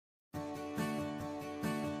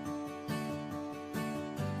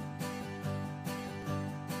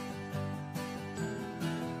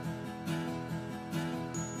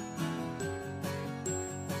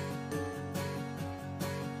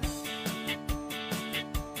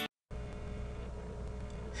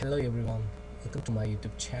Hello everyone, welcome to my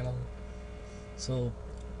YouTube channel. So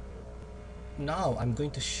now I'm going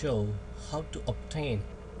to show how to obtain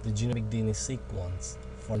the genomic DNA sequence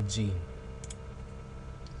for a gene.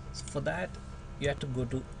 So for that you have to go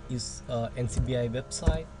to NCBI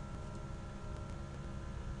website,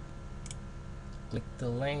 click the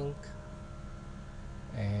link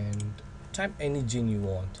and type any gene you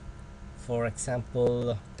want. For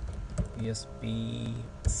example,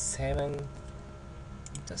 ESP7.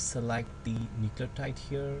 Just select the nucleotide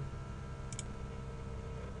here,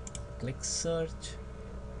 click search.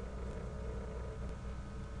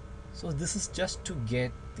 So this is just to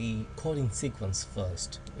get the coding sequence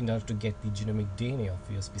first in order to get the genomic DNA of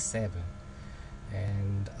ESP7,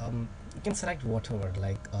 and you can select whatever,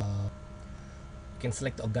 like you can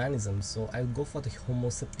select organisms. So I'll go for the Homo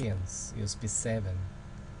sapiens ESP7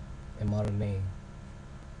 mRNA.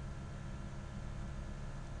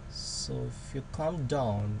 So if you come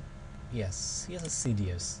down, yes, here's a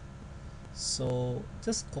CDS. So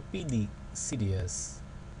just copy the CDS.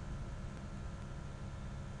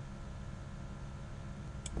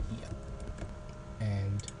 Yeah.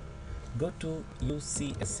 And go to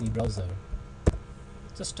UCSC browser.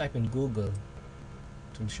 Just type in Google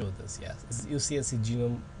to show this. Yes, it's UCSC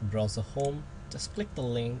Genome Browser Home. Just click the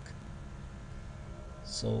link.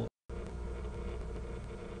 So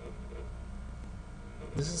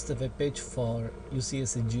this is the web page for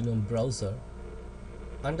UCSC Genome Browser.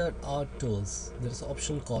 Under our tools, there is an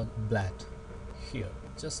option called BLAT. Here,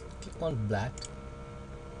 just click on BLAT.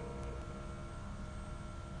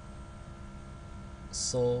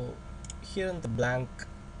 So here in the blank,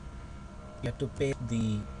 you have to paste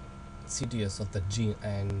the CTS of the gene,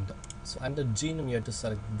 and so under genome you have to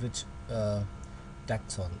select which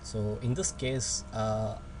taxon. So in this case,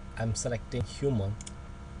 I'm selecting human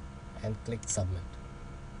and click submit.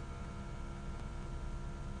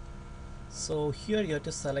 So here you have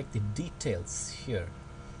to select the details here,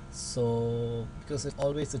 so because it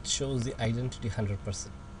shows the identity 100%.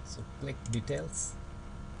 So click details,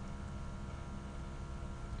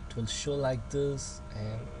 it will show like this,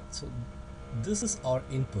 and so this is our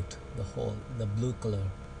input, the blue color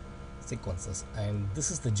sequences, and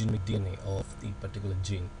this is the genomic DNA of the particular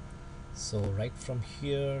gene. So right from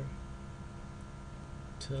here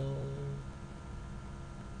till,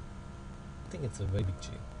 I think it's a very big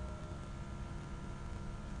gene.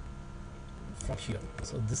 From here,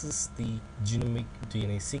 so this is the genomic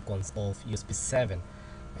DNA sequence of ESP7,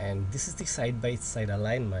 and this is the side-by-side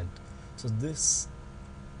alignment. So this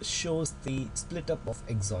shows the split up of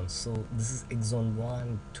exons. So this is exon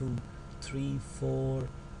 1, 2, 3, 4,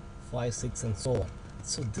 5, 6 and so on.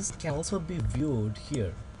 So this can also be viewed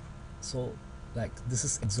here. So like this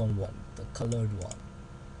is exon 1, the colored one,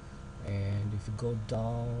 and if you go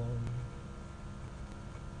down,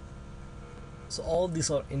 so all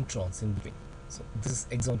these are introns in between. So this is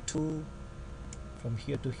exon 2 from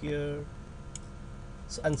here to here,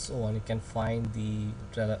 so and so on. You can find the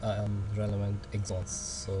relevant exons.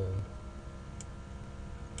 So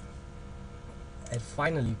and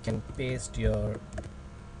finally you can paste your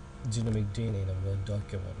genomic DNA in a Word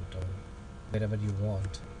document or wherever you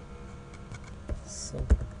want. So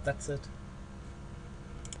that's it.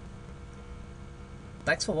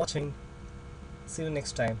 Thanks for watching. See you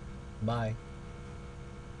next time. Bye.